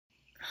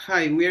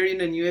Hi, we are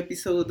in a new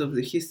episode of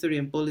the History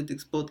and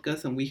Politics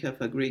podcast, and we have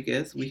a great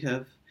guest. We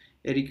have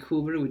Eric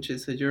Hoover, which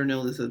is a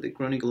journalist at the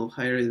Chronicle of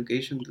Higher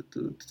Education,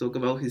 to talk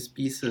about his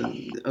piece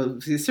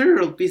and his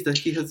several pieces that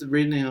he has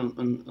written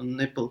on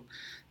Nepal.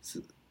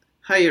 So,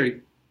 hi,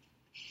 Eric.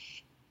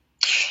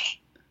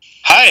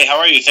 Hi, how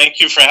are you?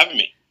 Thank you for having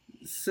me.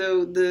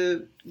 So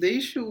the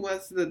issue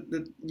was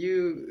that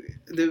you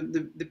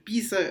the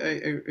piece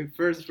I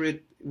first read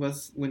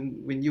was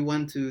when you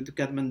went to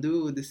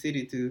Kathmandu, the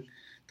city, to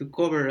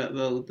cover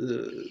about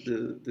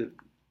the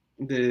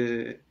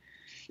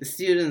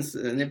students,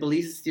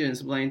 Nepalese students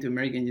applying to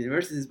American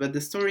universities. But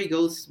the story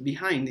goes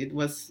behind. It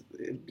was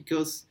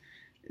because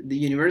the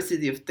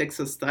University of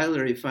Texas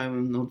Tyler, if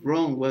I'm not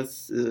wrong,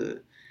 was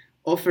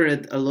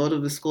offered a lot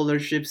of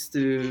scholarships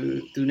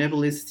to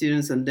Nepalese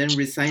students and then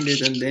resigned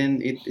it, and then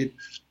it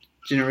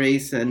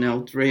generates an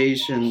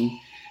outrage and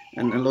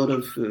a lot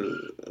of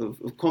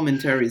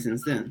commentary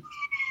since then.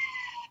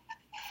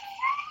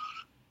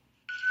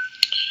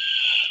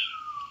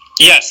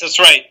 Yes, that's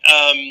right.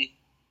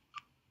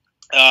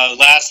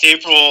 Last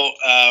April,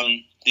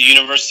 the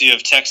University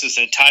of Texas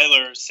at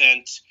Tyler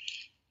sent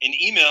an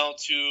email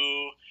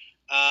to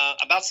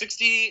about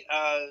 60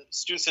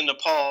 students in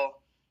Nepal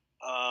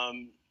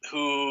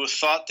who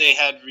thought they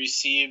had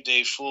received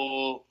a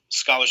full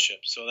scholarship.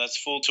 So that's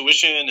full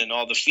tuition and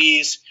all the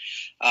fees,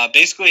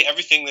 basically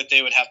everything that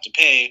they would have to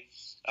pay.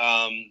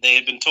 They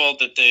had been told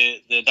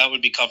that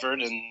would be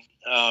covered, and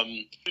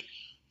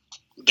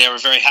they were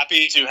very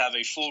happy to have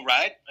a full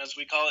ride, as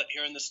we call it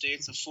here in the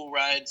States, a full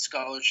ride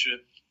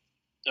scholarship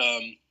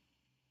um,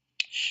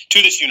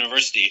 to this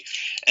university.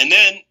 And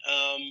then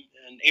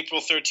on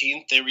April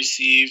 13th, they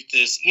received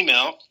this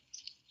email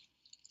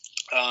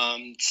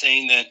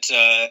saying that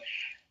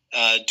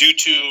due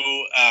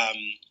to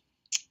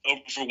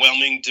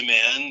overwhelming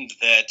demand,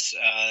 that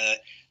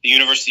the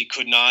university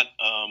could not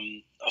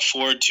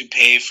afford to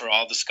pay for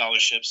all the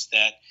scholarships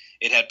that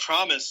it had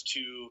promised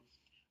to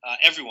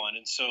everyone.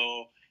 And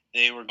so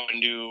they were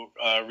going to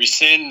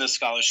rescind the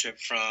scholarship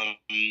from,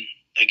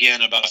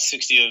 again, about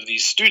 60 of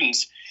these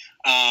students.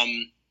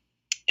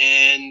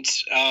 And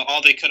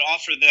all they could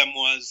offer them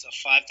was a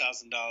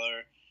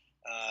 $5,000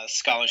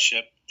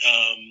 scholarship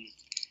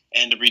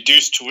and a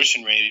reduced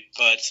tuition rate.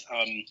 But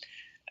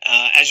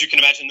as you can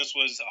imagine, this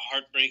was a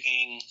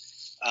heartbreaking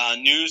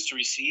news to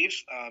receive.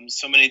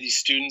 So many of these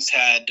students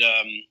had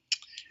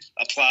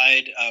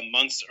applied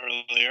months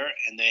earlier,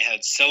 and they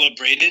had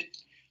celebrated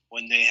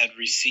when they had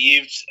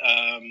received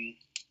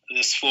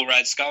this full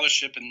ride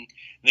scholarship, and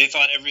they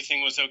thought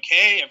everything was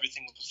okay,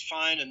 everything was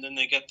fine, and then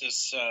they get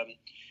this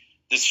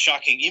this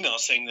shocking email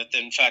saying that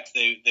in fact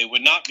they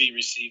would not be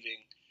receiving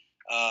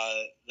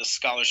the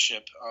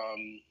scholarship,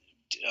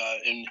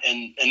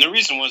 and the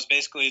reason was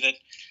basically that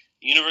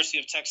the University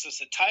of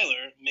Texas at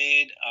Tyler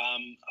made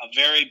a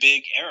very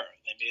big error.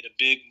 They made a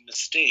big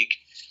mistake.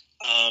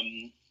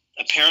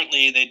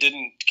 Apparently, they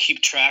didn't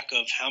keep track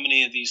of how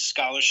many of these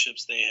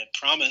scholarships they had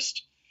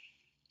promised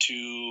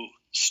to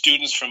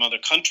students from other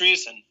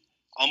countries, and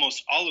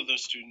almost all of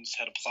those students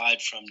had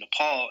applied from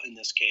Nepal in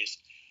this case.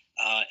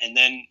 And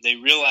then they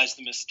realized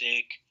the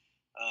mistake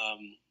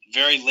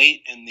very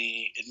late in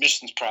the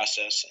admissions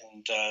process,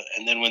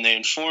 and then when they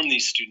informed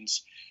these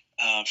students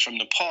from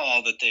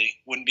Nepal that they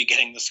wouldn't be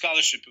getting the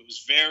scholarship, it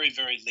was very,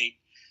 very late,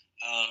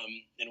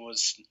 and it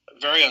was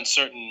very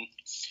uncertain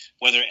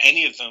whether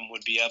any of them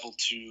would be able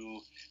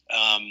to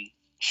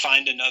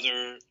find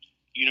another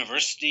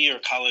university or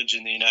college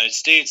in the United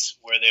States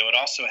where they would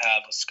also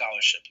have a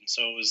scholarship. And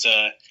so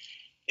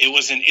it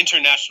was an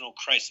international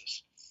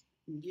crisis.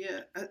 Yeah,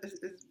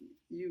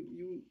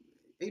 you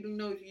I don't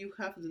know if you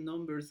have the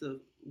numbers of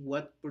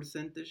what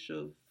percentage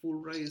of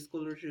full ride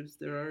scholarships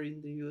there are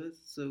in the U.S.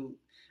 So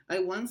I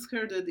once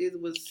heard that it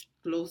was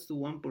close to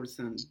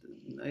 1%.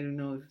 I don't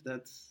know if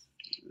that's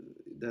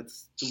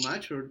too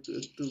much or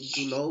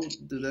too low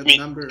to I that mean,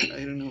 number. I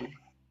don't know.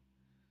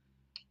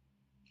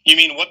 you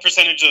mean what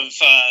percentage of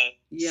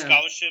Yeah,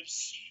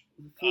 scholarships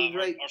full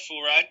ride. are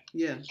full ride?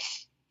 Yeah,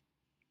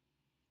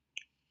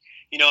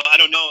 I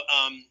don't know.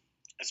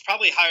 It's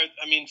probably higher.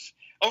 I mean,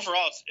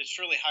 overall, it's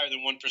surely higher than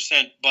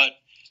 1%. But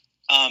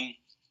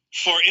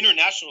for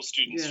international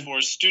students, yeah,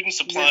 for students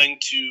yeah. applying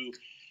to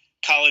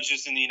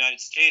colleges in the United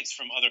States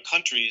from other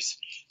countries,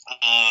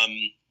 um,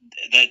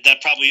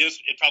 that probably is.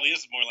 It probably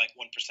is more like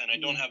 1%. I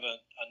don't Yeah. have a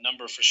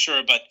number for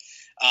sure, but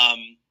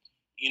um,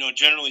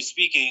 generally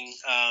speaking,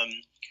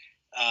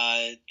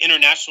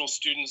 international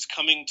students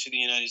coming to the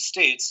United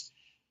States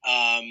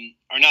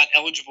are not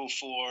eligible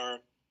for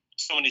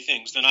so many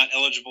things. They're not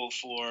eligible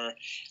for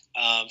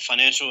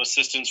financial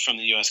assistance from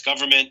the U.S.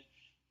 government.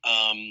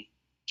 Um,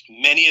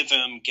 Many of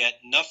them get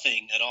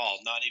nothing at all,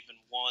 not even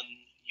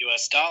 $1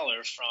 US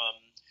from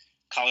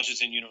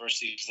colleges and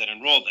universities that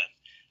enroll them.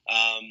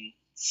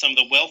 Some of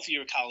the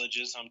wealthier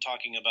colleges, I'm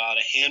talking about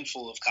a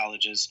handful of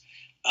colleges,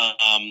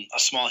 a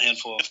small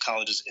handful of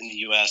colleges in the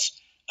U.S.,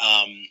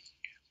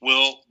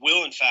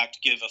 will in fact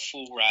give a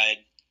full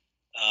ride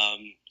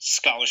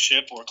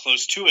scholarship or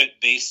close to it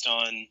based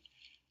on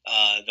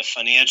the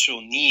financial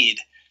need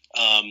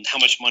how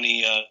much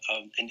money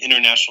an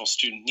international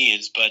student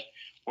needs, but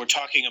we're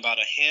talking about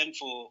a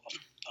handful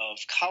of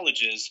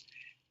colleges,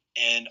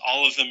 and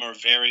all of them are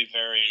very,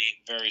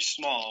 very, very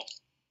small.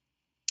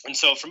 And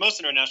so for most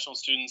international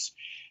students,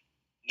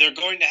 they're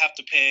going to have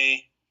to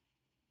pay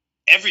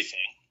everything.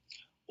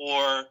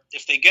 Or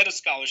if they get a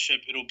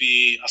scholarship, it'll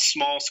be a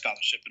small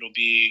scholarship. It'll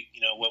be,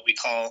 what we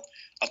call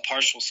a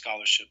partial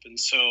scholarship. And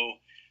so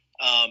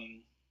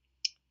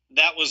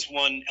that was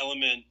one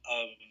element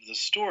of the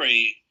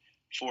story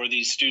for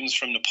these students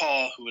from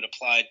Nepal who had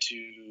applied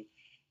to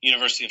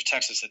University of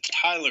Texas at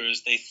Tyler,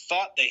 is they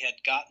thought they had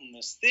gotten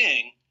this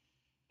thing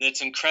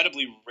that's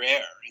incredibly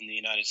rare in the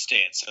United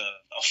States,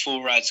 a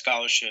full ride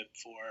scholarship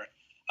for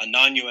a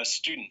non-U.S.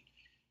 student.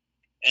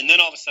 And then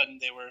all of a sudden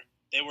they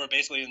were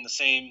basically in the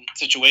same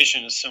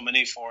situation as so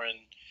many foreign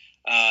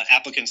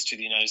applicants to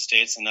the United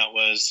States, and that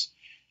was,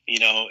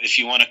 if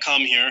you want to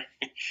come here,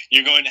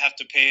 you're going to have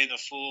to pay the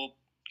full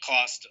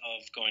cost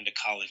of going to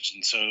college.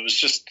 And so it was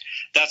just,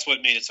 that's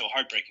what made it so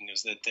heartbreaking,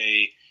 is that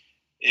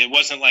it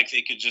wasn't like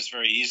they could just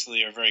very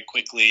easily or very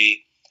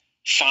quickly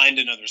find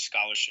another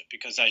scholarship,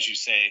 because as you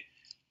say,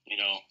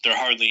 there are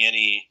hardly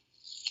any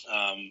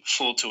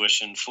full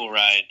tuition, full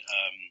ride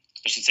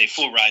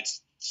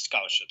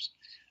scholarships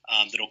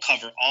that'll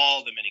cover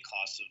all the many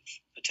costs of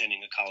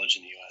attending a college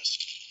in the U.S.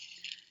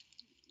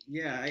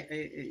 Yeah,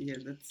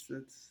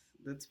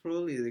 that's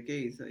probably the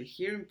case.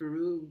 Here in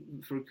Peru,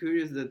 for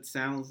curious that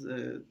sounds,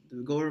 the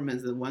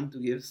governments that want to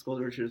give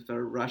scholarships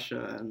are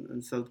Russia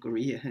and South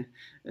Korea.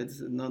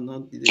 It's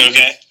not the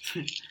Okay.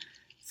 US.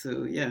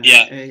 So yeah,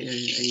 Yeah.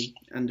 I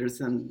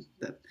understand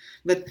that.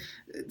 But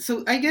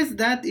so I guess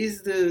that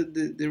is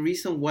the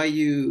reason why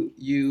you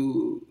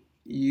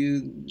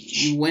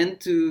went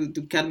to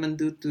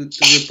Kathmandu to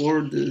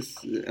report this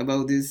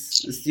about these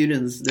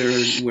students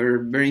that were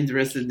very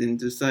interested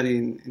into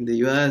studying in the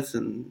U.S.,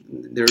 and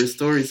their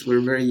stories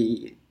were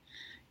very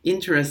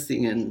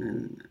interesting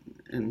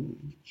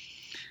and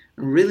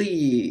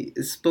really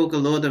spoke a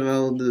lot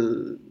about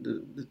the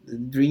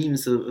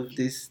dreams of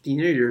these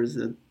teenagers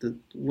that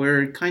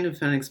were kind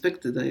of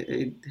unexpected.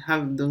 I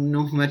don't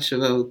know much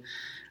about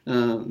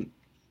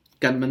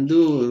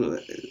Kathmandu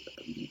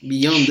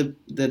beyond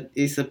that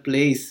is a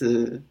place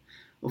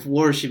of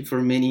worship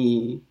for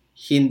many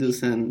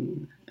Hindus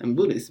and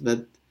Buddhists,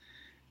 but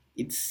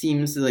it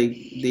seems like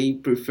they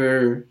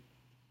prefer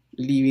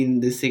leaving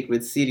the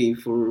sacred city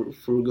for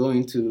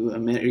going to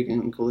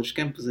American college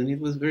campus, and it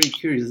was very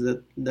curious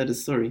that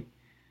story.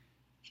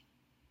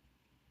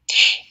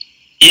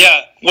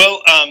 Yeah,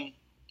 well,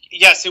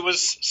 yes, it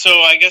was.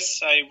 So I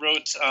guess I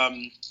wrote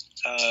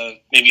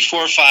maybe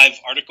 4 or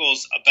 5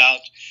 articles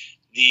about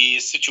the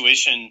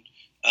situation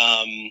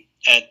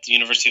at the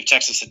University of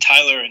Texas at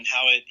Tyler, and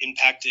how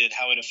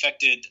it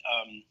affected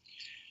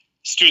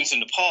students in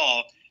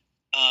Nepal.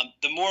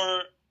 The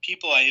more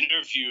people I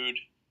interviewed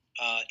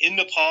in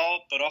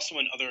Nepal, but also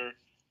in other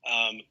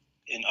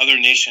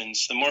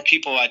nations, the more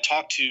people I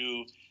talked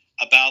to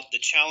about the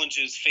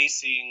challenges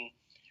facing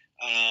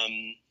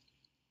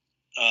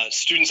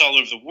students all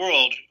over the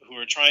world who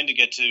are trying to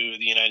get to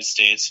the United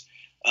States,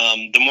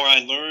 the more I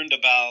learned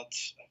about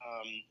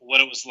what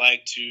it was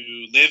like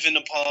to live in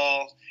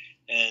Nepal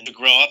and to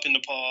grow up in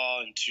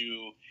Nepal and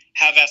to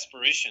have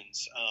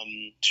aspirations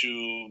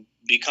to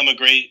become a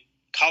great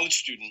college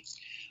student.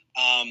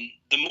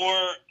 The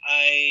more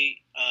I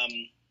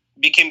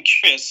became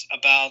curious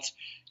about,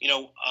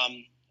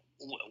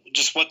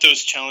 just what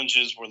those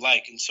challenges were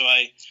like. And so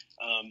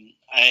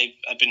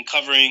I've been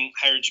covering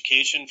higher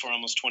education for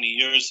almost 20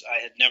 years. I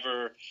had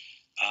never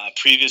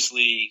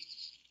previously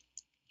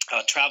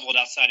traveled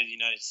outside of the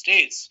United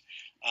States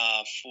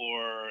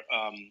for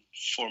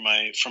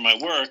my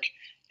work,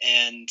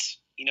 and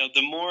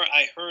the more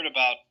I heard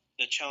about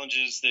the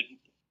challenges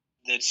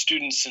that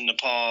students in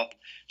Nepal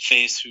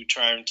face who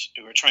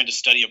are trying to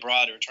study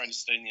abroad or trying to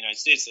study in the United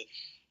States,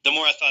 the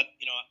more I thought,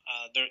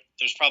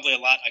 there's probably a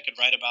lot I could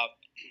write about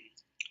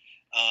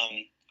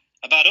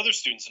other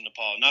students in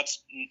Nepal,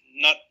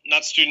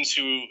 not students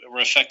who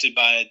were affected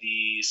by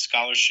the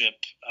scholarship,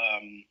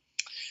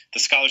 the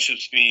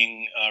scholarships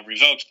being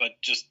revoked, but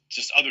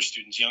just other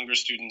students, younger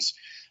students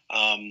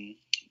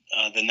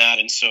than that.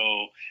 And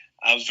so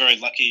I was very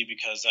lucky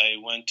because I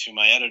went to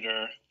my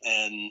editor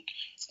and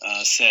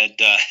said,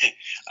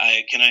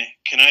 "Can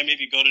I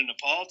maybe go to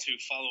Nepal to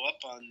follow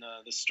up on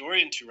the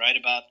story and to write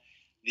about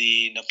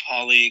the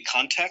Nepali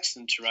context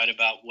and to write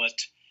about what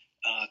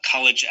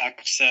college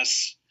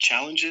access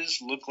challenges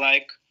look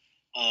like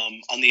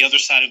on the other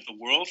side of the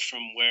world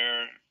from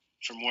where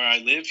I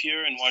live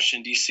here in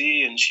Washington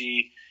D.C." And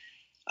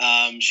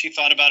she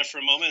thought about it for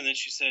a moment, and then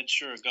she said,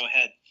 "Sure, go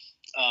ahead,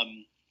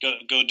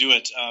 go do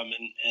it."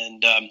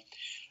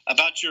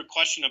 About your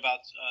question about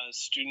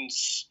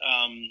students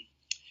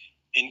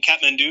in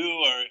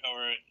Kathmandu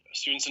or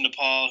students in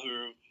Nepal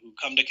who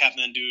come to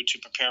Kathmandu to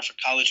prepare for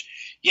college,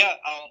 yeah,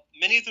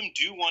 many of them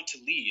do want to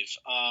leave,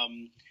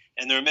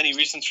 and there are many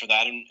reasons for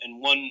that. And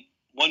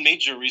one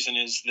major reason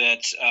is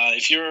that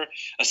if you're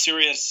a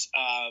serious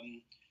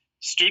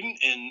student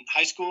in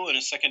high school and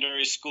a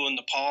secondary school in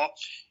Nepal,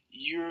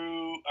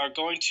 you are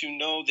going to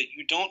know that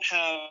you don't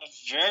have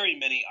very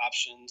many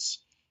options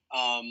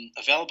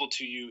available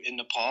to you in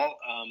Nepal.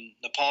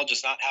 Nepal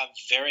does not have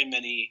very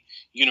many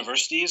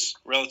universities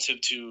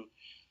relative to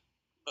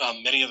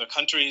many other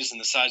countries and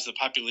the size of the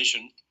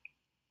population.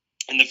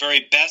 And the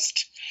very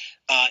best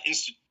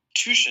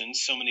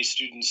institutions, so many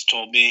students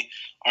told me,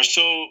 are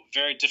so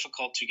very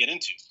difficult to get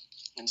into.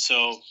 And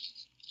so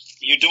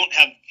you don't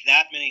have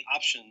that many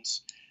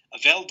options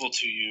available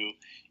to you,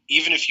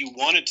 even if you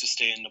wanted to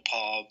stay in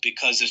Nepal,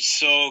 because it's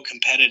so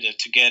competitive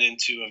to get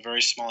into a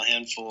very small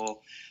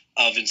handful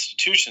of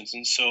institutions.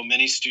 And so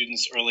many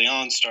students early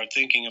on start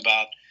thinking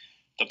about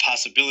the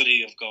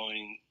possibility of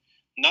going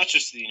not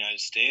just to the United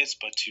States,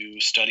 but to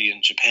study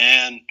in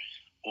Japan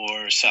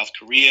or South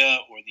Korea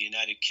or the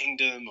United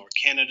Kingdom or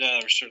Canada,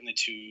 or certainly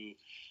to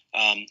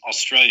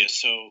Australia.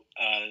 So,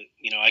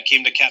 I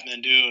came to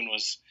Kathmandu and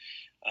was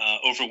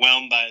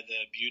overwhelmed by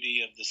the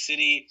beauty of the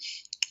city,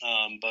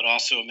 but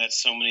also met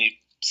so many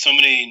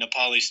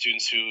Nepali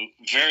students who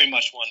very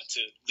much wanted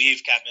to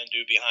leave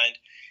Kathmandu behind,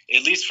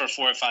 at least for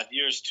 4 or 5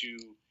 years, to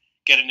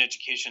get an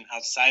education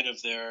outside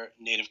of their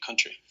native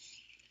country.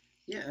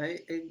 Yeah,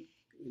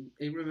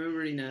 I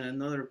remember in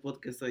another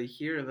podcast I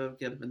hear about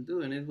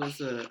Kathmandu, and it was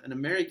an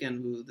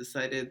American who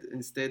decided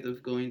instead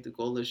of going to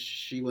college,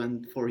 she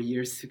went 4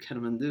 years to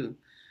Kathmandu,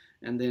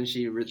 and then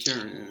she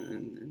returned.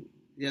 And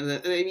yeah,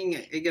 I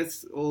mean, I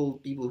guess all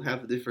people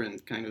have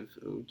different kind of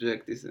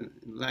objectives in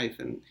life,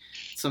 and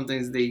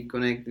sometimes they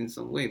connect in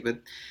some way. But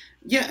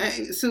yeah,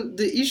 so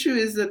the issue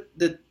is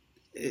that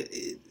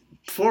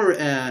for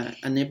a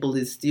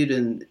Nepalese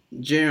student,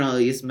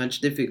 generally is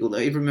much difficult.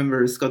 I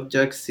remember Scott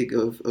Jaksic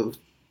of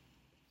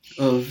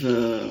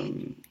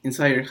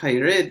Insider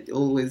Higher Ed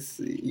always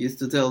used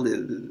to tell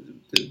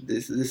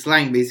this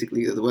line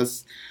basically that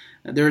was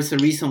there's a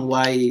reason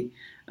why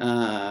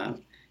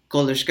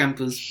college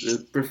campus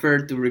prefer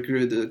to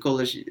recruit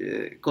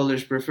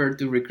college prefer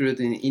to recruit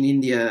in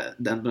India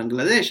than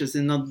Bangladesh. It's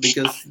not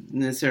because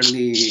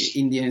necessarily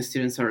Indian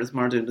students are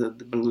smarter than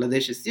the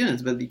Bangladeshi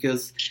students, but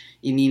because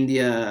in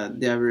India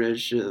the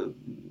average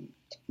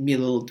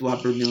middle to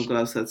upper middle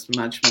class has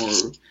much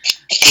more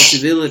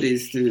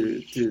possibilities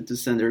to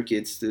send their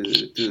kids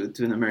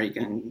to an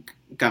American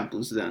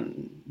campus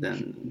than the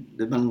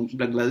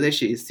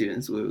Bangladeshi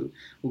students who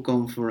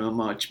come from a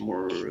much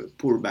more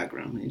poor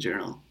background in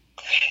general.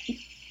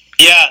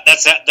 Yeah,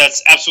 that's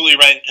absolutely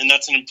right, and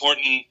that's an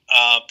important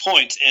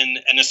point,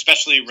 and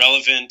especially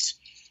relevant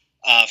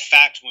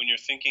fact when you're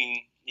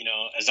thinking,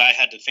 as I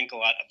had to think a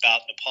lot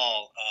about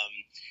Nepal.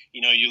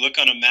 You look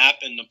on a map,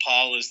 and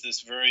Nepal is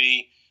this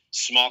very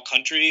small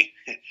country.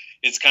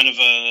 It's kind of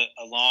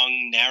a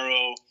long,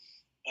 narrow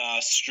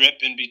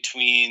strip in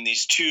between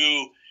these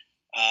two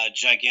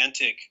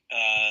gigantic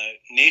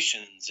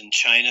nations in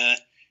China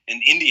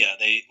and India.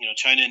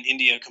 China and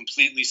India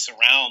completely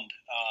surround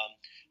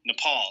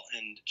Nepal,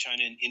 and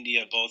China and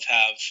India both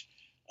have,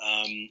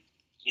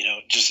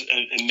 just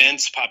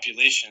immense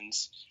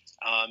populations.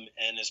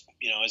 And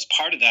as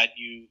part of that,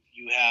 you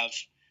have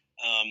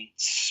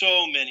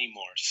so many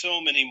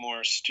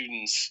more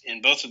students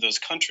in both of those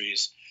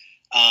countries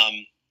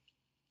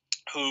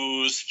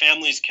whose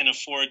families can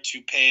afford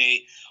to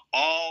pay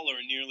all or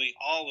nearly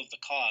all of the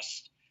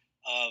cost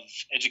of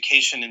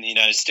education in the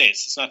United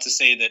States. It's not to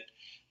say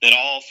that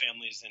all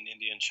families in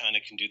India and China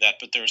can do that,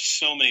 but there are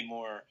so many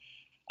more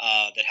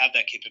that have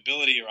that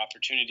capability or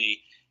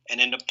opportunity.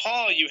 And in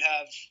Nepal, you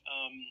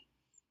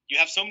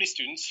have so many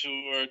students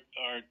who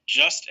are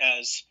just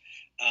as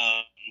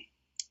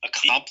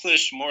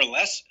accomplished, more or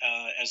less,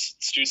 as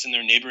students in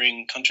their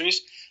neighboring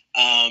countries.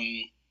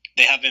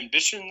 They have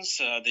ambitions.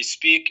 They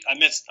speak.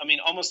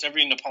 Almost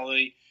every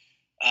Nepali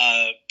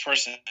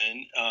person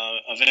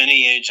of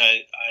any age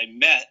I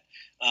met,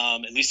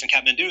 at least in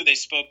Kathmandu, they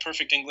spoke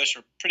perfect English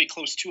or pretty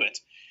close to it.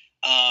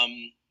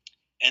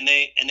 And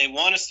they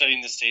want to study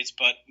in the States,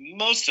 but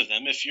most of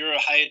them, if you're a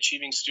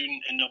high-achieving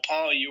student in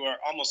Nepal, you are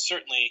almost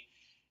certainly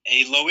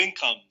a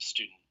low-income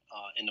student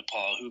in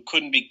Nepal who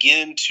couldn't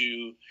begin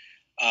to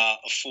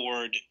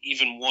afford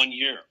even 1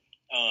 year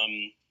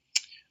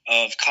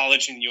of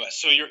college in the U.S.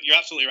 So you're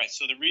absolutely right.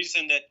 So the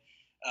reason that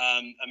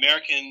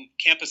American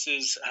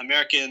campuses,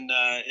 American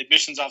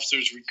admissions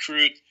officers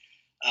recruit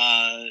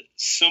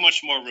so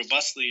much more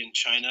robustly in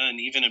China and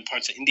even in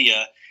parts of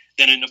India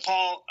than in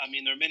Nepal,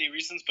 there are many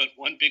reasons, but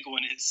one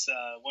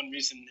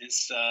reason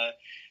is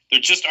there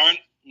just aren't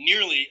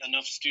nearly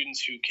enough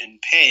students who can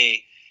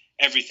pay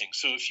everything.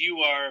 So if you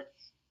are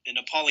a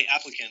Nepali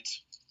applicant,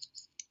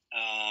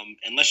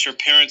 unless your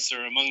parents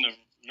are among the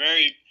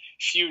very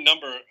few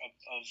number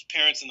of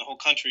parents in the whole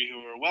country who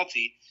are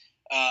wealthy,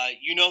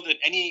 you know that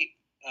any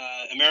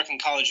American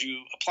college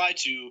you apply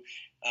to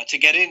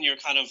get in, you're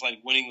kind of like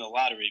winning the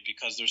lottery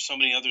because there's so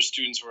many other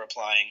students who are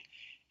applying,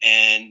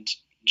 and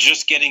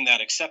just getting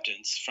that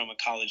acceptance from a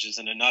college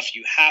isn't enough.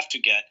 You have to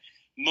get,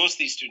 most of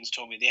these students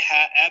told me they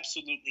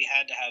absolutely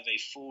had to have a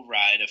full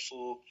ride, a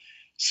full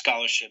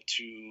scholarship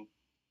to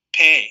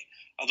pay.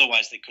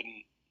 Otherwise,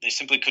 they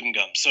simply couldn't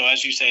come. So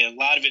as you say, a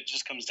lot of it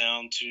just comes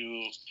down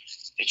to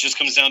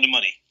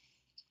money.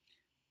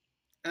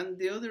 And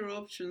the other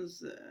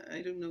options,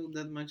 I don't know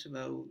that much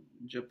about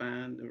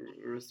Japan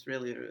or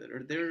Australia.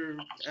 Are there,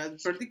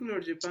 particular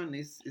Japan,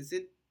 is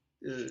it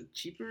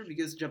cheaper?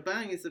 Because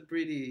Japan is a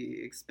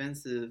pretty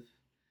expensive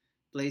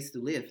place to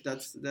live.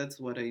 That's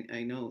what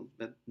I know,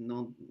 but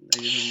not I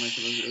don't know much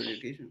about your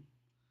education.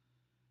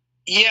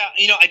 Yeah,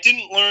 I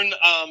didn't learn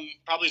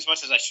probably as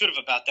much as I should have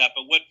about that.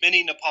 But what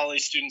many Nepali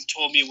students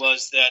told me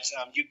was that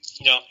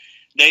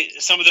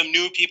some of them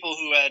knew people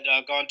who had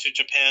gone to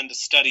Japan to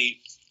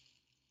study,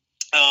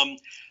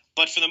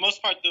 but for the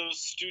most part, those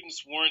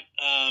students weren't.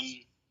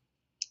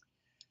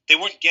 They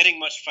weren't getting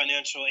much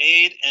financial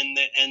aid, and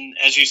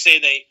as you say,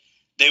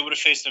 they would have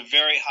faced a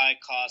very high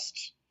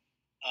cost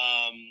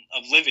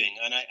of living.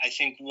 And I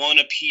think one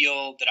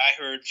appeal that I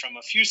heard from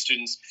a few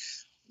students,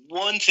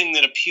 one thing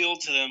that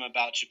appealed to them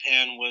about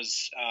Japan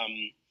was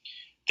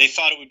they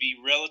thought it would be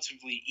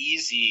relatively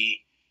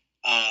easy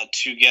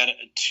to get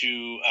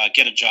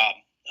a job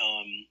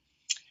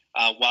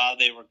while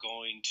they were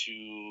going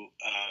to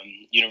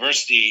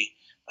university.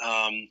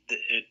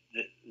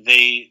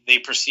 They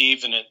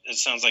perceived, and it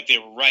sounds like they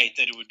were right,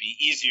 that it would be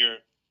easier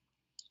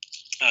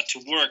to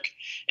work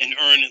and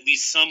earn at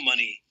least some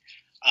money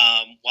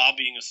while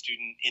being a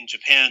student in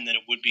Japan than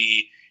it would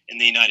be in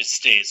the United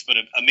States. But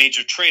a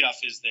major trade-off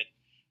is that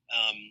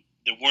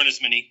there weren't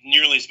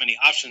nearly as many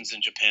options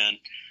in Japan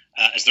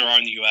as there are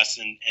in the U.S.,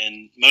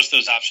 and most of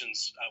those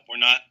options were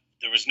not.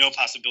 There was no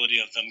possibility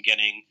of them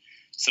getting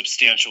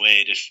substantial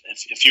aid.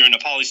 If you're a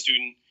Nepali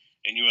student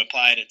and you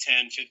apply to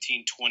 10,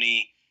 15,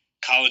 20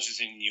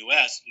 colleges in the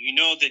U.S., you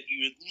know that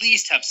you at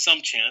least have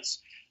some chance,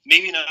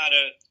 maybe not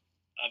a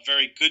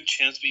very good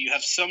chance, but you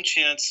have some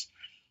chance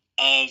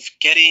of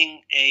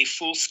getting a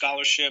full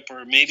scholarship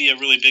or maybe a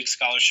really big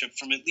scholarship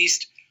from at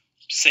least,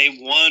 say,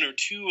 one or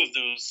two of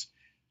those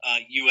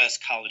U.S.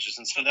 colleges.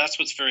 And so that's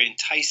what's very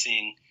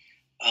enticing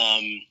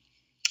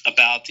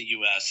about the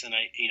U.S. And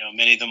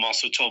many of them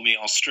also told me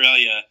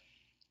Australia,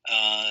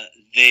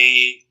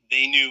 they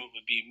knew it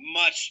would be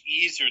much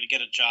easier to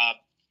get a job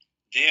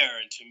there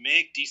and to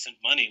make decent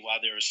money while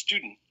they're a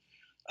student.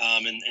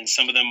 And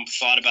some of them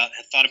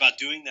had thought about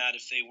doing that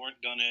if they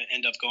weren't going to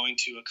end up going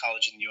to a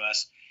college in the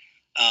U.S.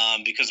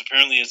 Because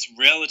apparently it's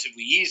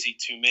relatively easy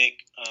to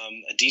make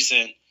a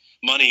decent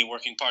money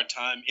working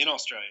part-time in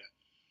Australia.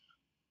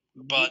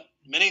 But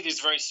many of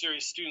these very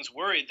serious students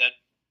worried that,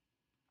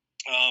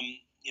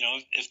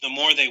 if the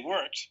more they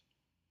worked,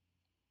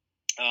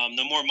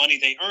 the more money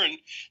they earned,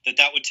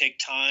 that would take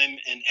time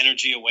and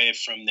energy away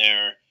from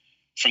their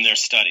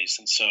studies.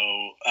 And so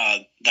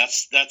I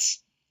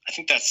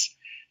think that's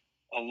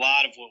a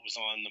lot of what was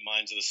on the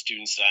minds of the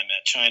students that I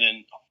met.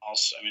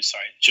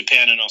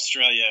 Japan and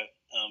Australia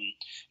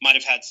might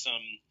have had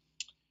some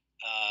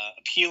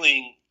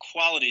appealing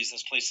qualities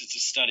as places to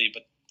study,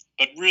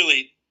 but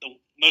really,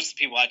 most of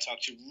the people I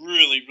talked to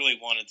really, really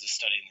wanted to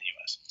study in the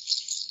U.S.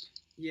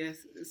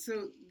 Yes.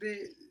 So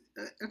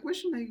a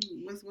question I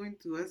was going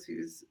to ask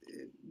you is,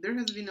 there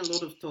has been a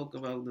lot of talk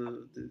about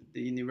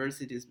the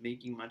universities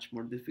making much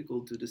more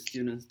difficult to the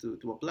students to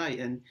apply,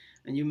 and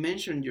you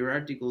mentioned in your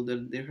article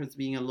that there has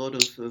been a lot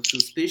of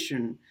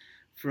suspicion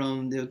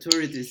from the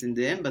authorities in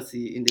the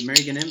embassy, in the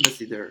American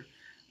embassy there,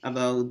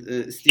 about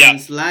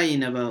students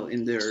lying about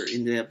in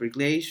the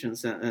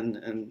applications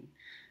and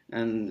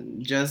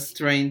just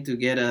trying to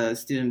get a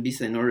student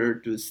visa in order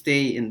to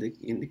stay in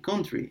the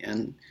country.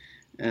 And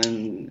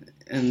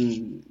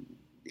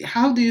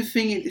how do you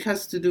think it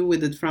has to do with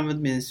the Trump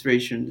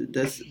administration?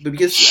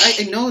 Because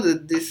I know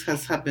that this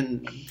has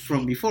happened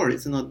from before.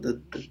 It's not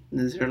that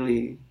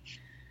necessarily.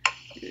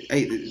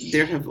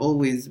 There have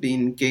always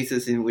been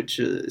cases in which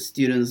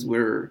students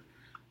were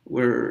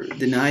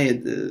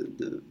denied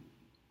the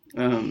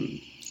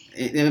I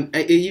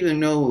even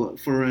know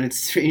for a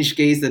strange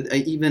case that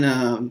even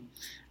a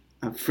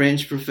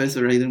French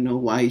professor, I don't know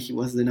why he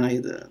was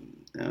denied a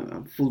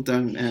full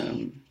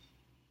time.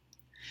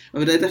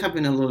 But that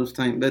happened a lot of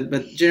time. But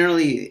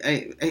generally,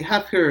 I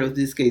have heard of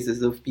these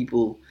cases of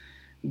people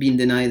being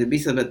denied a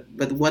visa.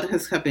 But what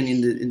has happened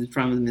in the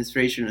Trump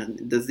administration,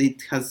 and does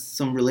it has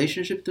some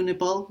relationship to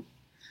Nepal?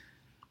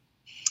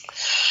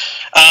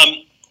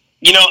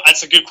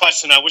 That's a good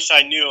question. I wish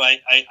I knew.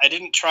 I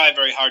didn't try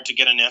very hard to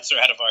get an answer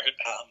out of our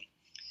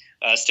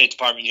State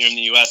Department here in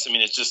the U.S. I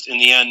mean, it's just in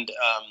the end,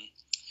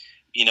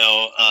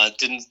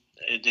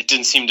 it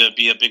didn't seem to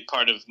be a big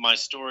part of my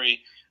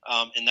story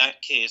in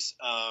that case,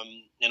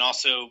 and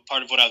also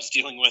part of what I was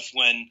dealing with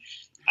when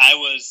I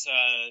was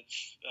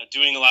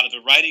doing a lot of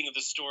the writing of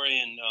the story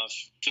and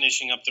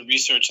finishing up the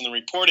research and the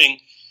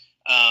reporting.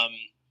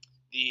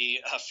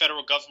 The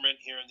federal government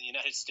here in the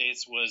United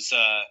States was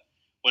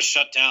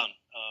shut down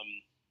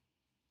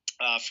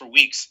for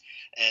weeks,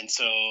 and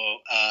so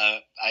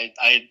I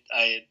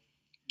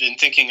been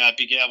thinking I'd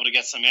be able to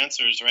get some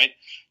answers, right,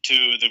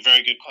 to the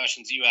very good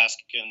questions you ask,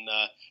 and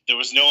there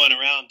was no one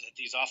around at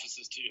these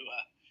offices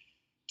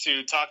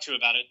to talk to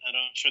about it. I'm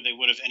sure they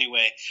would have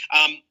anyway.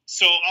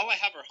 So all I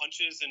have are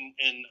hunches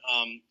and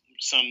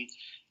some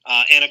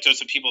anecdotes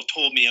that people have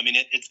told me. I mean,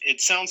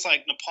 it sounds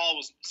like Nepal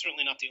was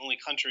certainly not the only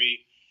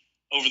country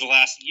over the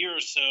last year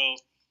or so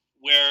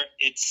where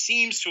it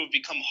seems to have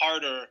become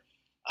harder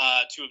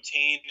to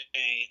obtain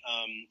a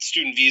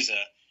student visa.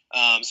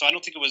 So I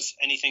don't think it was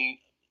anything,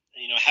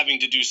 having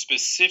to do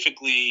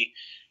specifically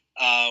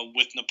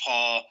with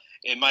Nepal.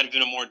 It might have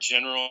been a more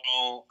general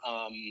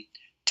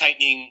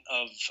tightening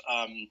of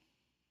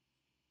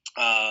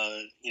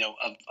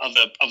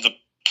the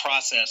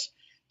process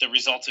that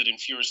resulted in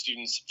fewer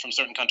students from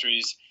certain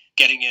countries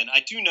getting in. I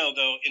do know,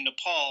 though, in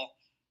Nepal,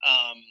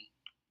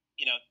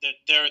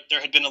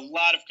 there had been a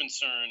lot of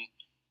concern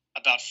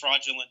about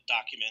fraudulent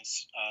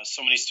documents.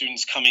 So many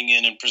students coming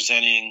in and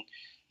presenting,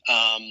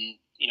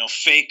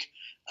 fake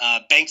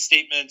bank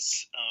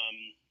statements,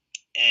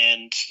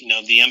 and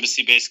the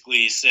embassy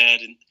basically said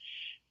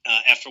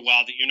after a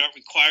while that you're not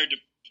required to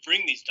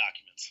bring these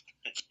documents.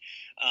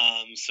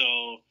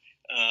 So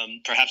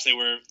perhaps they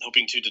were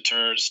hoping to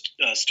deter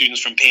students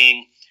from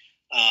paying,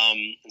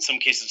 in some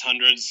cases,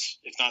 hundreds,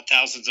 if not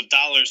thousands of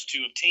dollars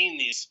to obtain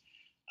these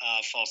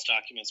false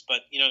documents.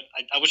 But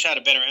I wish I had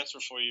a better answer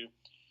for you,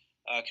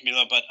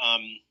 Camila. But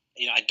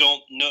I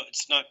don't know.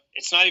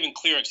 It's not even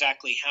clear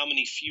exactly how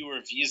many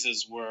fewer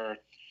visas were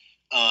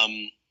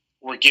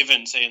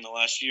given, say, in the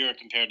last year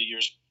compared to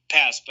years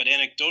past. But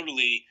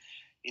anecdotally,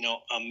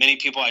 many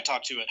people I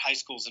talked to at high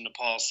schools in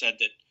Nepal said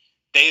that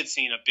they had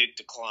seen a big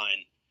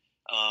decline.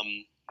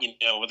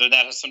 Whether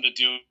that has something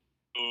to do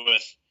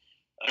with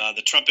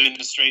the Trump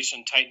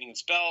administration tightening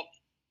its belt.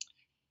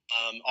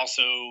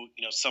 Also,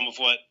 some of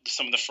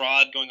the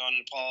fraud going on in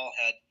Nepal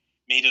had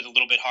made it a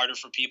little bit harder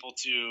for people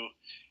to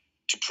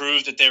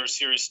prove that they were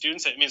serious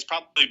students. I mean, it's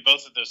probably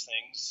both of those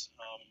things.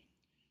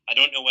 I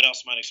don't know what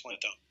else might explain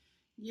it, though.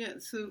 Yeah,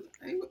 so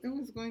I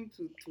was going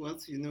to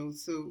ask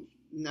so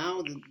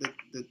now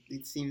that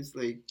it seems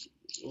like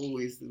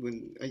always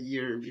when a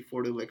year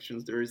before the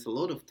elections there is a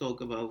lot of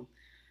talk about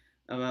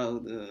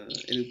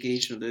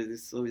education. That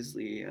is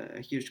obviously a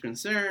huge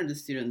concern, the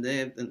student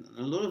debt, and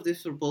a lot of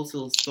these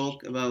proposals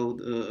talk about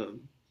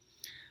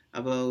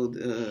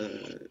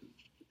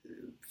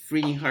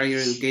freeing higher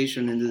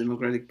education in the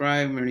Democratic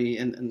primary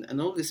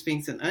and all these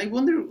things. And I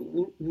wonder,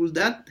 will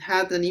that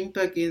have an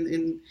impact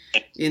in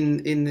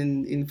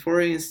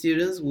foreign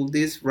students? Will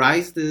this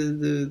rise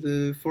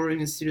the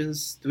foreign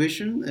students'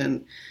 tuition?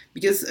 And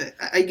because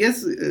I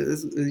guess,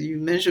 as you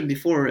mentioned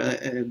before,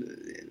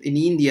 in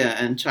India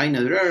and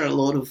China, there are a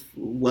lot of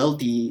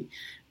wealthy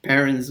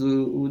parents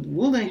who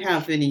wouldn't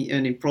have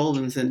any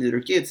problems sending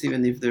their kids,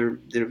 even if the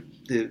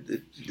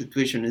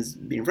tuition is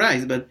being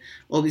raised. But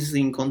obviously,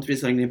 in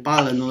countries like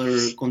Nepal and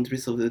other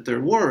countries of the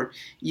third world,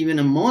 even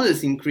a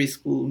modest increase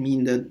could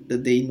mean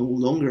that they no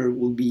longer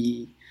will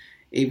be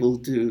able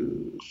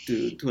to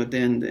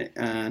attend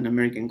an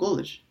American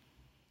college.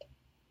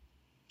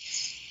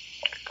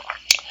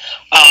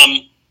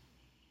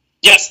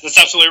 Yes, that's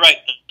absolutely right.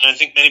 And I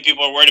think many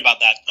people are worried about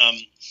that.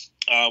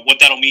 What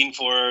that'll mean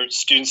for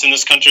students in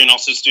this country and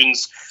also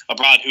students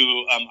abroad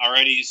who are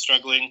already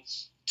struggling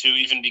to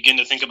even begin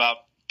to think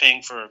about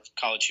paying for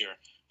college here.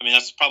 I mean,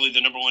 that's probably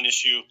the number one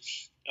issue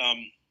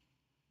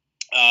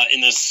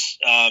in this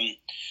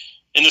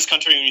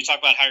country when you talk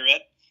about higher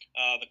ed.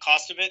 The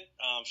cost of it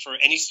for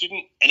any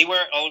student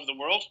anywhere all over the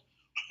world.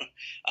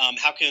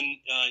 How can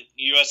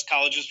U.S.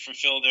 colleges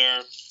fulfill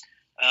their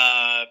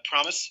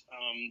promise,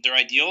 their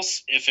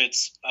ideals, if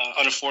it's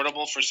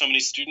unaffordable for so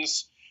many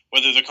students,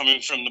 whether they're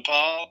coming from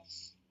Nepal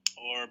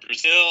or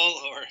Brazil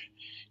or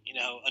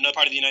another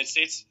part of the United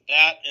States?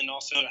 That, and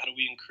also how do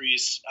we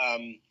increase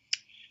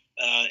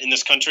in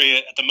this country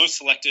at the most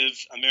selective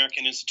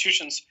American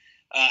institutions?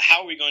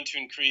 How are we going to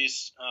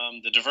increase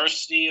the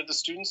diversity of the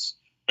students,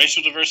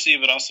 racial diversity,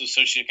 but also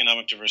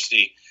socioeconomic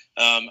diversity?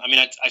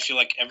 I feel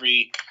like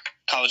every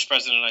college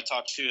president I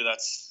talk to,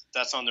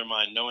 that's on their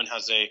mind. No one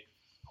has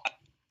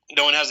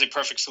a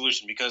perfect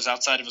solution, because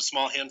outside of a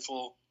small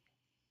handful,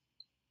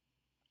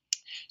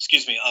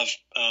 of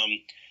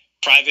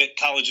private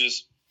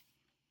colleges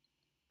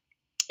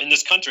in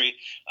this country,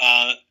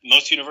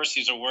 most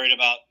universities are worried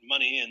about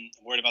money and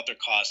worried about their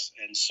costs,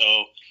 and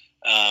so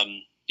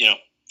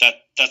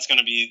that's going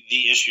to be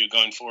the issue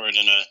going forward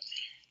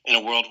in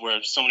a world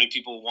where so many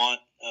people want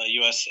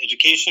U.S.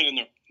 education and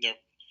they're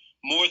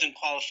more than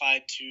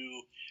qualified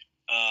to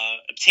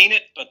obtain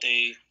it, but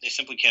they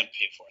simply can't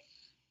pay for it.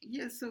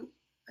 Yeah, so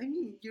I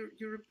mean,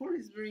 your report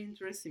is very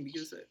interesting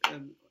because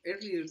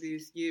earlier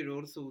this year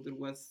also there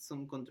was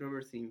some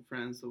controversy in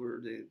France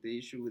over the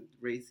issue with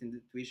raising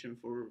the tuition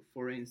for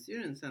foreign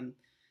students, and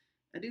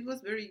it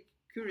was very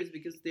curious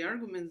because the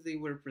arguments they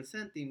were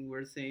presenting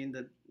were saying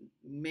that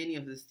many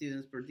of the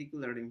students,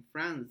 particularly in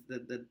France,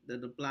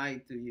 that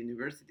apply to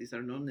universities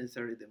are not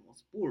necessarily the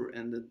most poor,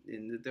 and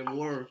that there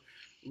were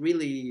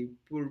really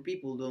poor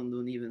people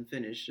don't even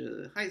finish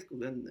high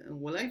school. And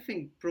well, I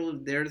think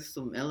probably there's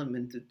some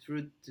element of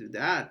truth to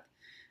that.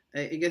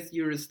 I guess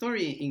your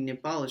story in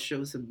Nepal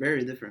shows a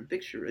very different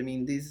picture. I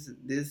mean, these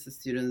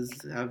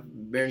students have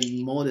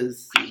very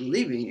modest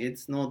living.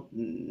 It's not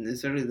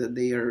necessarily that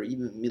they are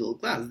even middle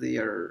class. They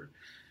are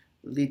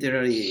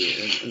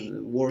literally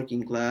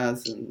working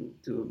class and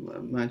to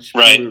a much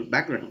poorer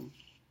background.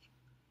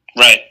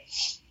 Right.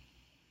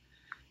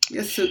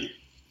 Yes,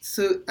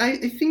 so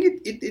I think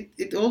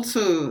it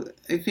also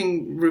I think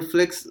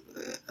reflects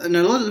and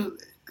a lot of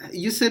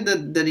you said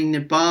that in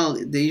Nepal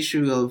the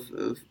issue of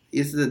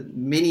is that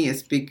many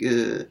speak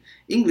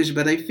English,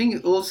 but I think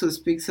it also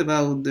speaks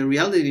about the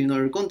reality in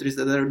other countries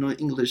that are not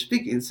English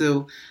speaking.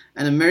 So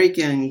an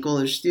American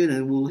college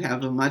student will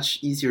have a much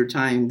easier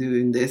time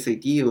doing the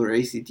SAT or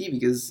ACT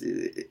because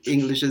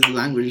English is the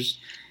language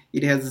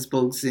it has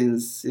spoke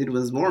since it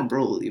was born,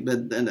 probably. But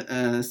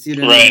a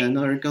student in Right.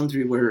 another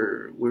country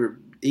where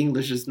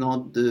English is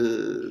not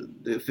the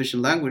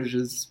official language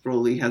is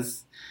probably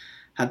has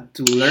had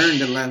to learn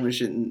the language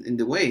in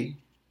the way.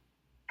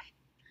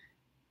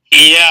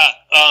 Yeah.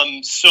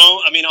 So,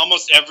 I mean,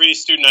 almost every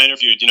student I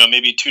interviewed,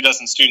 maybe 2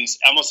 dozen students,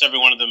 almost every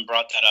one of them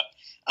brought that up.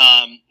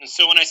 And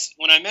so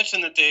when I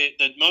mentioned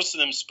that most of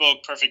them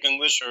spoke perfect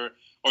English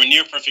or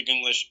near perfect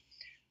English,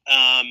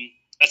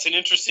 that's an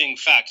interesting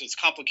fact. It's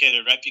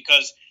complicated, right?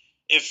 Because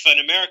if an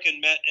American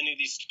met any of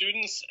these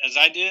students, as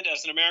I did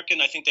as an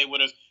American, I think they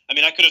would have. I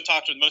mean, I could have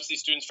talked with most of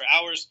these students for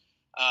hours.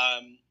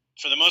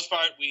 For the most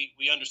part,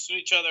 we understood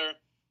each other.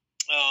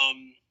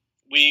 Um,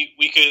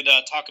 we could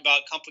talk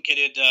about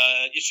complicated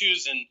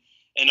issues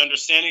and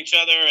understand each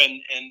other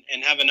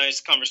and have a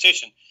nice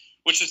conversation.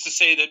 Which is to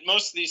say that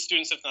most of these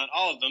students, if not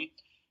all of them,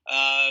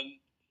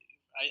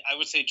 I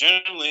would say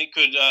generally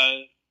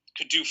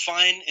could do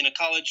fine in a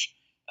college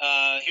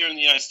here in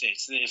the United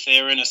States. If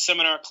they were in a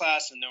seminar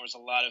class and there was a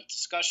lot of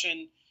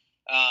discussion,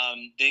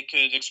 they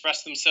could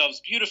express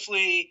themselves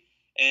beautifully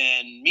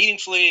and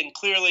meaningfully and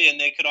clearly, and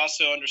they could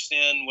also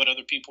understand what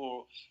other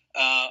people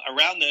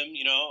around them,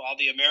 all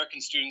the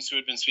American students who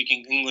had been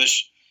speaking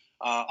English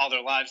all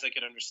their lives, they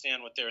could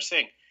understand what they were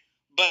saying.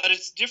 But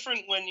it's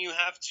different when you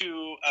have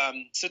to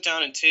sit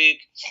down and take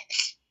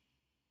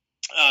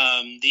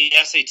the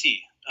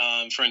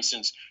SAT, for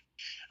instance,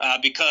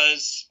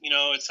 because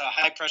it's a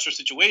high pressure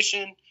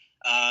situation.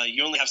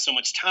 You only have so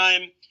much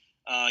time.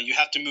 You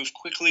have to move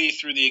quickly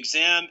through the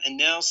exam, and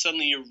now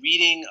suddenly you're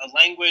reading a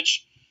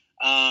language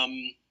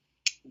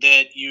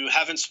that you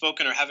haven't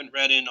spoken or haven't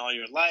read in all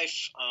your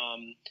life,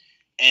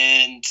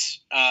 and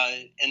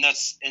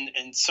that's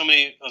and so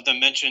many of them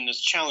mentioned it's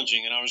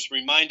challenging. And I was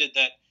reminded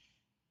that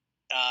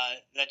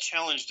that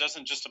challenge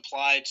doesn't just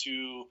apply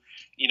to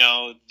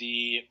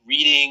the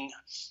reading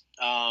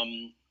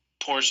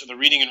portion, the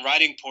reading and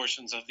writing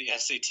portions of the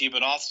SAT,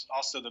 but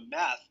also the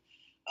math.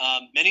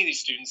 Many of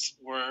these students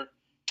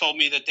told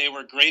me that they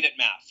were great at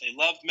math. They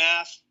loved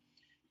math.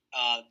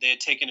 They had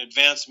taken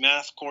advanced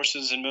math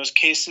courses in most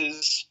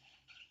cases.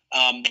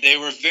 They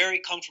were very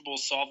comfortable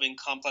solving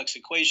complex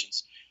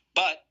equations.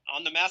 But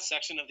on the math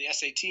section of the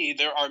SAT,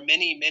 there are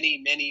many,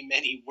 many, many,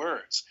 many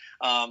words.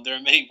 There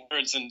are many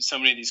words in so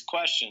many of these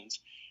questions.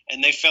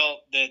 And they felt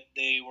that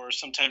they were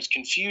sometimes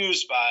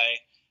confused by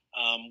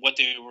what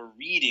they were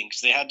reading,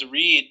 because they had to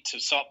read to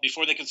solve,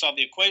 before they could solve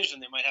the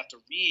equation, they might have to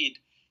read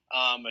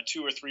a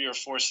 2 or 3 or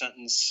 4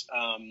 sentence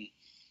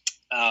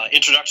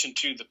introduction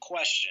to the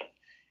question,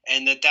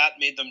 and that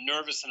made them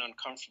nervous and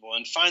uncomfortable.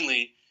 And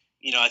finally,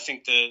 I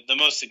think the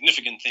most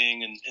significant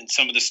thing, and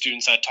some of the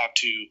students I talked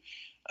to,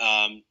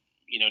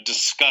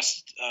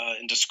 discussed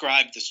and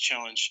described this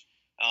challenge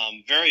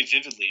very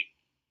vividly,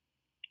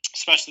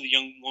 especially the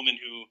young woman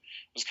who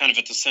was kind of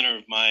at the center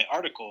of my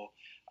article.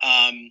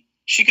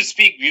 She could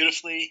speak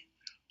beautifully.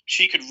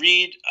 She could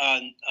read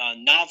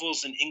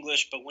novels in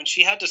English, but when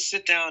she had to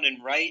sit down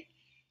and write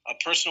a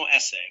personal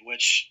essay,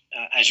 which,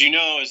 as you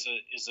know,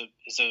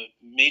 is a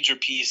major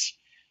piece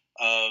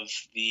of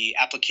the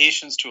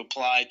applications to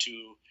apply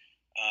to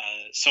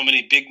so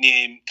many big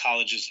name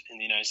colleges in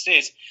the United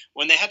States,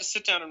 when they had to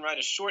sit down and write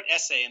a short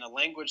essay in a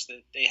language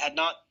that they had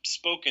not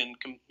spoken,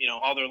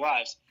 all their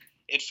lives,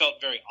 it felt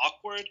very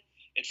awkward.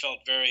 It felt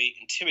very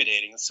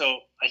intimidating. And so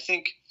I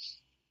think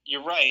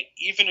you're right.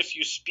 Even if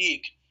you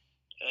speak,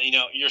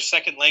 your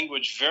second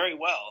language very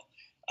well,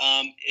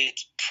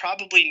 it's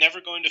probably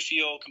never going to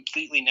feel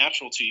completely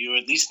natural to you,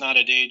 at least not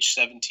at age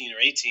 17 or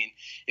 18,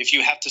 if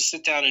you have to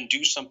sit down and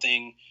do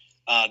something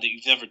that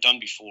you've never done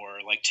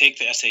before, like take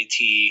the SAT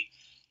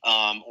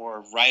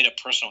or write a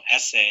personal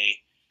essay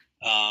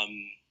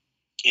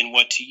in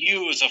what to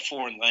you is a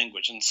foreign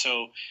language. And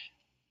so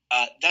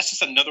that's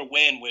just another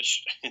way in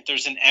which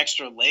there's an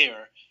extra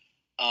layer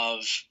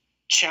of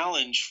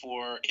challenge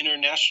for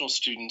international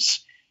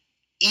students,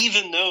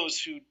 even those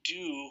who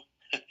do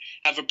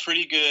have a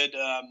pretty good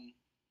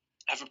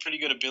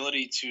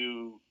ability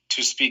to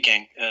speak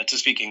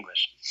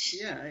English.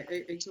 Yeah,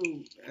 I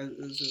do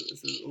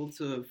as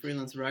also a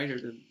freelance writer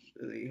that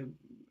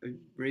I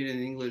read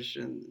in English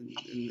and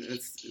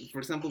it's, for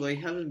example, I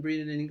haven't read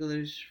in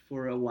English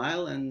for a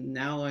while, and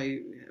now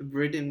I have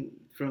written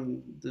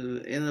from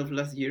the end of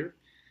last year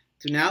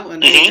to now,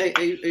 and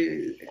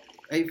Mm-hmm.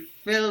 I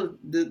felt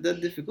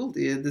that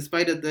difficulty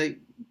despite that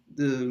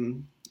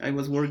I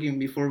was working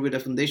before with a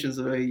foundation,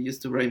 so I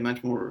used to write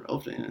much more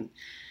often,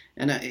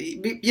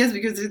 yes,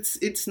 because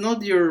it's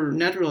not your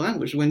natural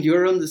language. When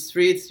you're on the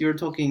streets, you're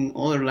talking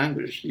other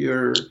language.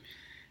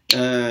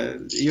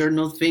 you're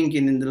not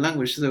thinking in the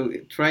language. So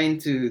trying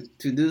to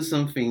do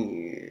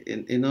something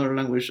in other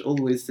language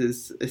always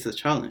is a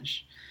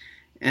challenge.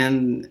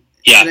 And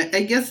Yeah.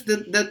 I guess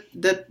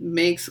that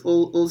makes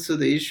also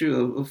the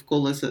issue of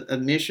college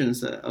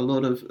admissions a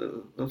lot of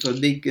a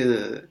big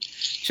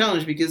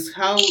challenge, because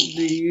how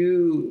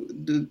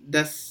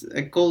does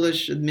a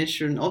college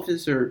admission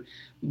officer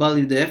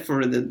value the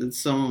effort that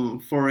some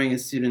foreign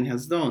student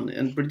has done,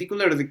 and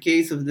particularly the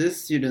case of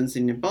these students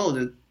in Nepal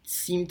that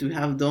seem to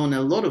have done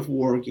a lot of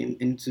work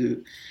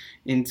into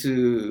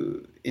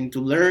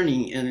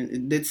learning,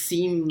 and that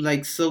seem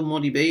like so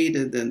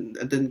motivated, and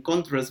then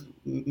contrast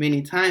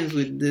many times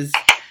with this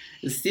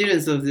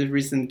students of the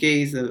recent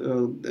case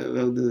of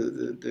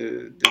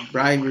the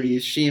bribery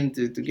scheme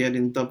to get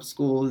in top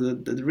schools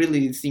that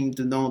really seem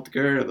to not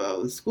care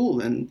about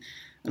school, and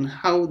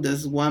how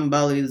does one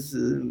values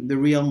the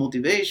real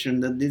motivation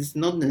that is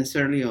not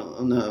necessarily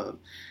on a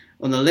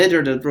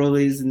letter that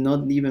probably is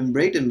not even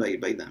written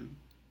by them.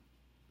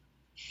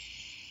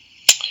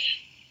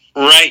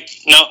 Right.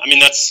 No, I mean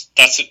that's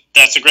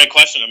a great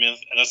question. I mean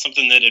that's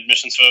something that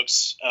admissions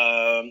folks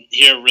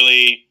here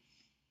really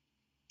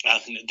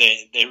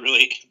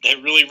they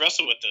really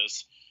wrestle with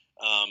those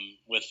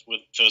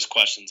with those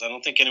questions. I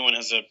don't think anyone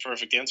has a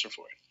perfect answer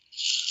for it.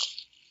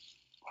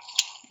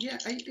 Yeah,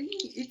 I mean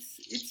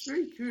it's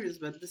very curious,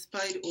 but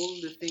despite all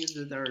the things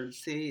that are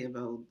say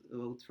about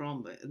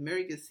Trump,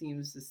 America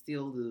seems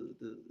still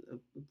the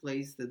a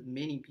place that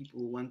many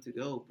people want to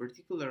go,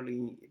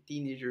 particularly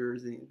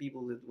teenagers and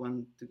people that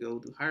want to go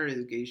to higher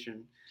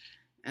education,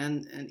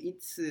 and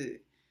it's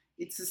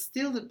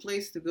still the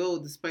place to go,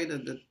 despite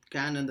that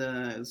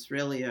Canada,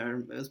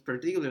 Australia,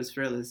 particularly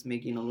Australia, is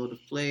making a lot of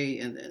play,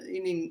 and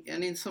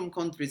in some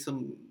countries,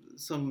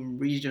 some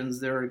regions,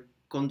 there are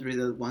countries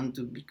that want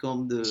to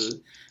become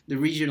the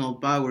regional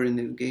power in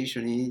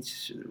education in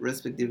each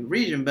respective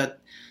region,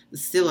 but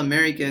still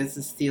America is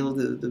still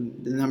the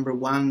number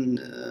one.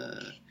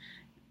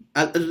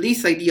 At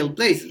least ideal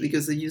place,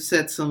 because you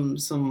said some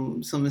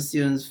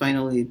students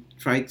finally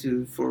try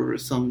to for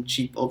some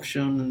cheap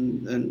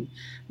option, and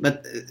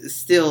but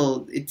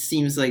still it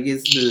seems like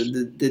it's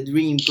the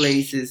dream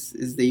place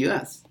is the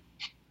US.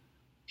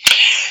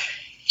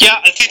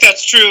 Yeah, I think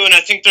that's true, and I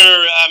think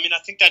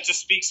I think that just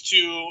speaks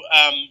to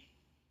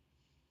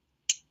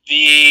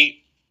the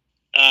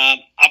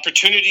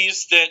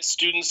opportunities that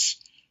students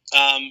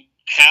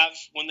have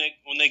when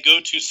they go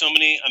to so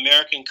many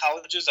American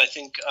colleges. I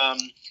think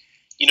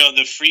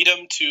the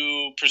freedom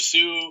to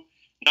pursue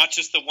not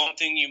just the one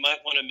thing you might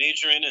want to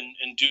major in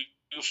and do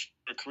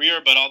for a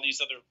career, but all these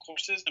other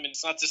courses. I mean,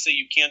 it's not to say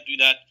you can't do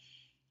that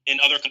in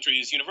other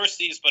countries'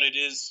 universities, but it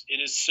is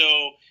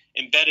so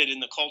embedded in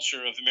the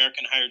culture of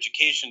American higher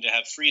education to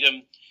have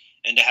freedom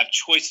and to have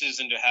choices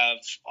and to have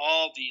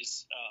all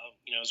these,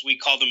 as we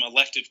call them,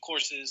 elective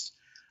courses.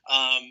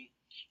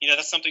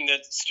 That's something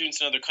that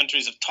students in other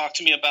countries have talked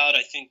to me about.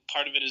 I think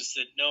part of it is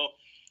that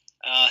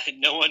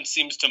no one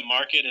seems to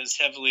market as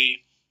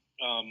heavily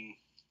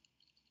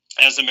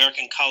as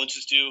American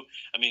colleges do.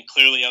 I mean,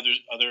 clearly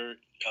other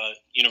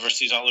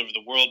universities all over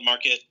the world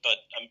market, but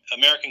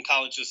American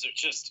colleges are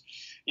just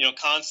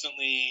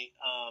constantly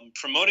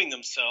promoting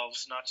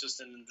themselves, not just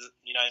in the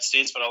United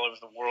States but all over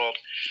the world.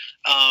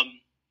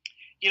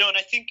 And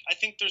I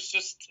think there's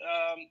just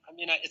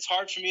it's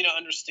hard for me to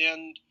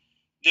understand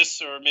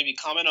this or maybe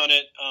comment on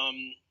it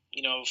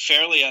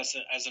fairly as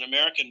an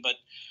American, but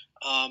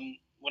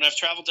when I've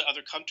traveled to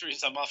other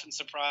countries, I'm often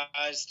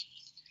surprised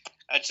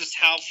at just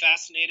how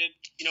fascinated,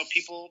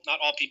 people, not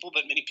all people,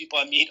 but many people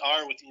I meet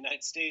are with the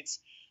United States,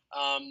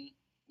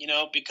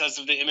 because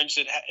of the image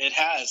that it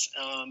has,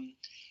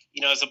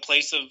 as a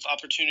place of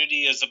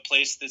opportunity, as a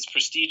place that's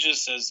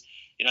prestigious, as,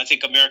 I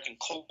think American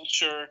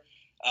culture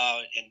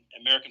and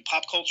American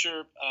pop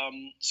culture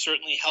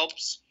certainly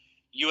helps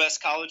U.S.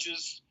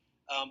 colleges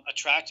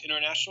attract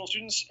international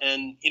students.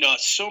 And,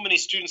 so many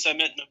students I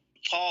met in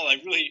Nepal, I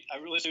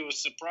really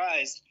was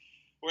surprised,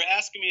 were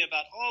asking me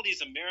about all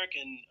these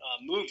American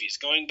movies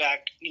going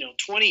back,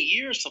 20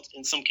 years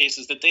in some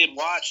cases, that they had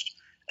watched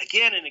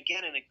again and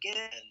again and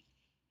again,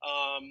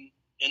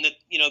 and that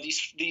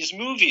these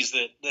movies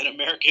that that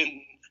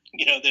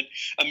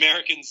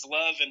Americans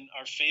love and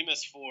are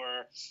famous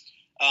for,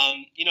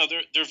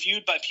 they're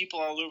viewed by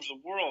people all over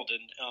the world,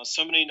 and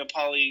so many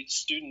Nepali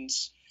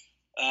students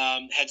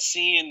had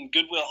seen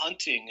Good Will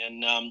Hunting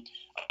and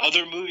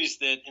other movies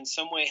that in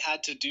some way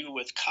had to do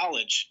with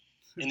college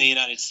in the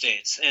United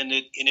States, and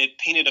it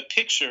painted a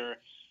picture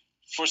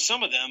for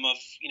some of them of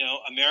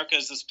America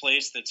is this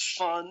place that's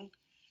fun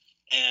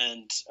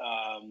and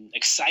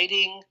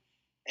exciting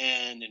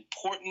and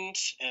important,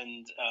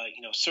 and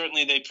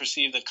certainly they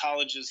perceive that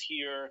colleges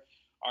here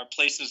are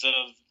places of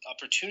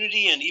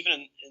opportunity, and even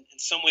in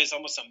some ways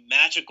almost a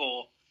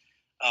magical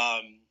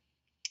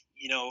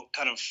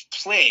kind of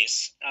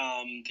place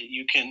that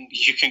you can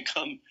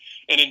come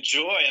and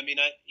enjoy. I mean,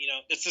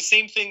 it's the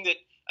same thing that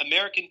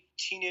American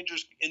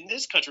teenagers in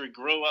this country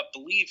grow up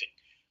believing,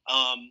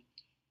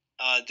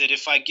 that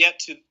if I get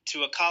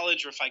to a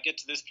college, or if I get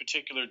to this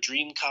particular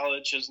dream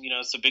college, as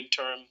it's a big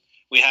term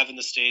we have in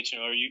the States.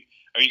 Are you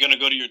going to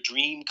go to your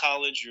dream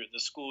college, or the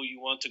school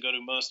you want to go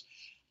to most?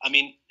 I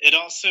mean, it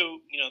also,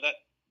 that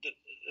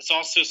it's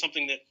also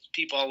something that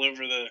people all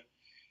over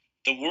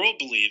the world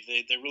believe.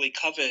 They really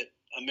covet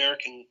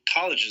American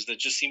colleges that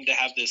just seem to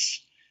have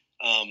this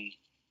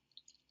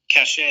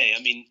cachet.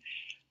 I mean,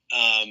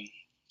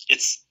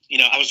 it's,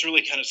 I was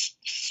really kind of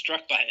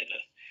struck by it,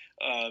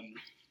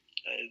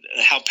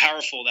 how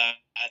powerful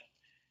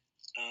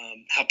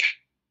how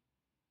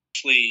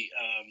powerfully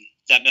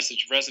that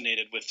message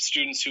resonated with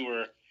students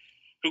who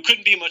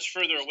couldn't be much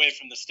further away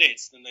from the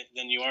States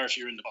than you are if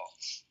you're in Nepal.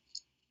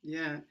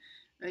 Yeah,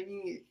 I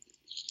mean,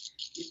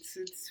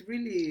 it's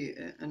really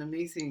an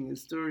amazing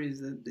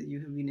stories that you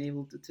have been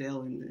able to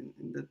tell in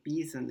the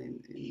piece, and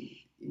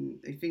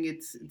I think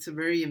it's a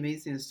very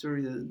amazing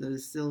story that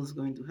still is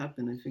going to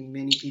happen. I think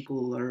many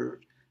people are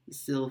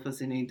still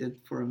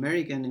fascinated for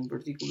American, in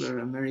particular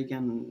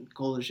American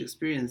college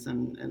experience,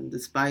 and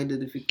despite the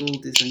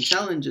difficulties and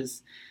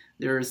challenges,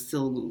 they're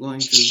still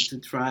going to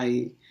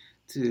try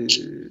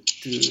to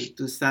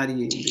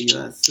study in the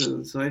U.S.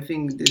 So I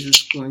think this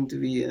is going to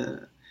be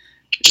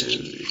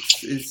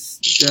it's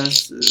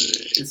just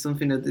it's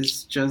something that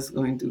is just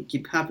going to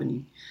keep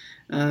happening.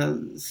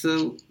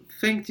 So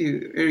thank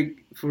you,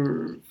 Eric,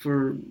 for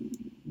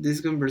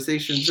this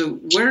conversation. So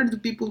where do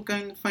people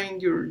can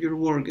find your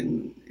work?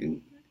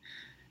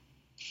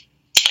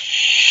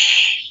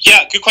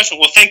 Yeah, good question.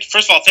 Well,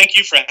 first of all, thank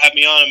you for having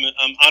me on.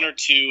 I'm honored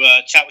to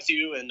chat with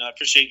you, and I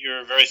appreciate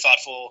your very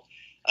thoughtful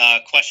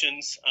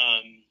questions.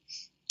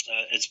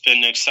 It's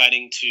been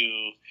exciting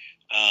to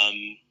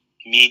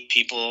meet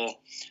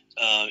people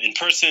in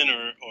person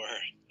or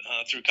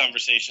through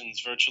conversations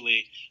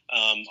virtually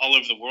all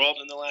over the world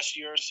in the last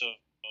year. So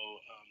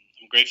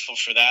I'm grateful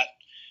for that.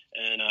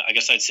 And I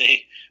guess I'd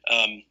say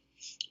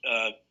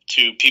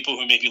to people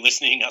who may be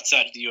listening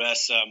outside of the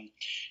U.S.,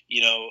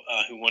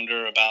 who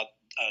wonder about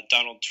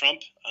Donald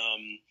Trump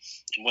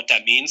and what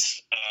that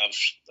means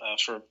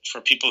for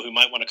people who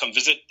might want to come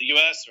visit the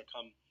U.S. or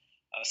come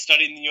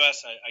study in the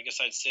U.S., I guess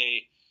I'd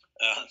say,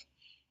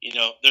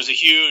 there's a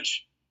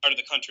huge part of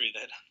the country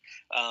that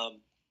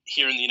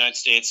here in the United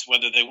States,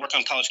 whether they work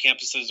on college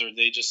campuses or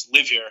they just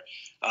live here,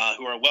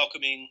 who are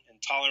welcoming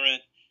and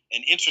tolerant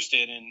and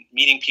interested in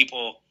meeting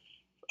people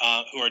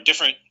who are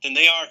different than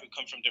they are, who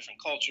come from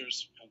different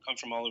cultures, who come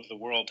from all over the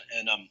world.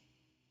 And,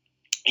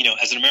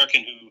 as an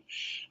American who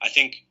I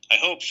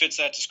hope fits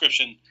that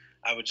description,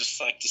 I would just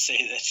like to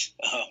say that,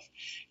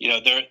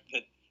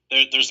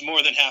 there's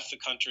more than half the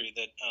country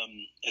that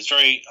is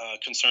very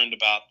concerned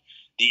about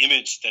the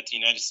image that the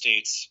United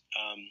States,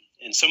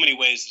 in so many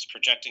ways, is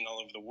projecting all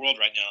over the world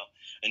right now,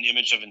 an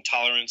image of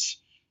intolerance,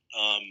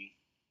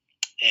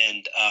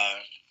 and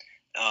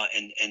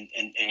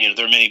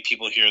there are many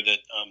people here that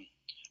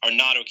are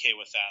not okay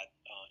with that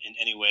in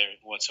any way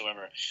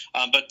whatsoever.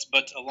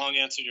 But a long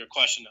answer to your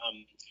question.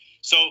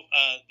 So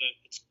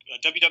it's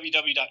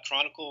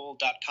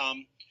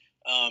www.chronicle.com.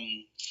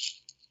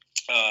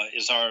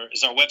 Is our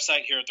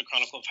website here at the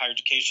Chronicle of Higher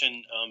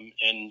Education,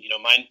 and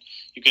mine.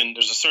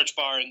 There's a search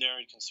bar in there.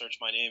 You can search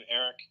my name,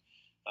 Eric,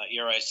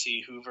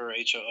 ERIC Hoover,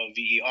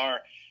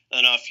 HOOVER,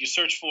 and if you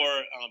search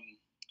for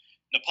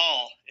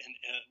Nepal and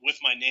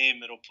with my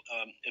name, it'll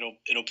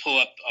pull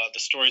up the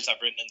stories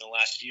I've written in the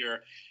last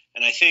year.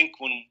 And I think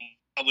when we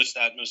published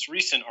that most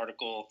recent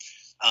article,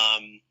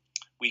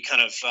 we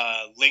kind of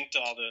linked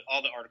all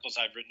the articles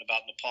I've written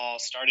about Nepal,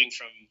 starting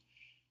from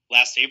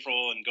last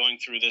April and going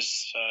through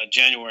this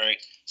January,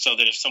 so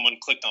that if someone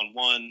clicked on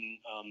one,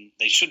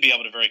 they should be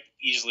able to very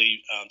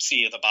easily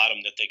see at the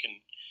bottom that they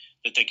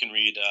can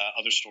read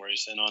other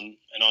stories. And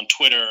on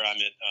Twitter,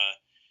 I'm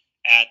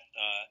at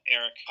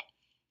Eric,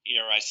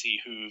 ERIC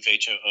Hoove,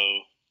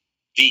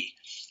 HOOV.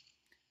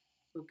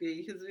 Okay,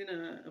 it has been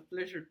a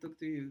pleasure to talk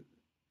to you.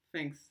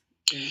 Thanks.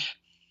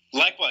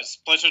 Likewise,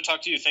 pleasure to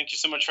talk to you. Thank you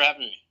so much for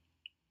having me.